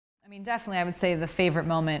I mean, definitely I would say the favorite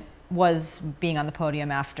moment was being on the podium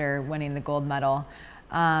after winning the gold medal.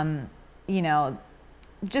 You know,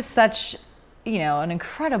 just such, you know, an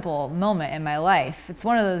incredible moment in my life. It's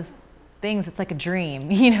one of those things, it's like a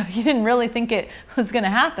dream. You know, you didn't really think it was going to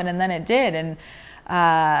happen, and then it did. And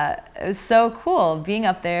it was so cool being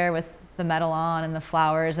up there with the medal on and the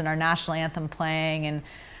flowers and our national anthem playing. And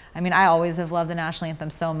I mean, I always have loved the national anthem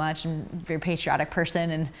so much. I'm a very patriotic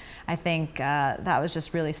person, and I think that was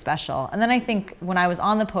just really special. And then I think when I was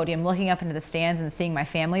on the podium, looking up into the stands and seeing my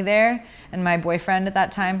family there, and my boyfriend at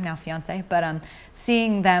that time, now fiance, but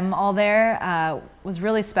seeing them all there was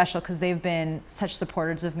really special because they've been such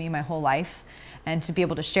supporters of me my whole life, and to be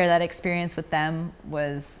able to share that experience with them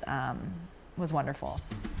was wonderful.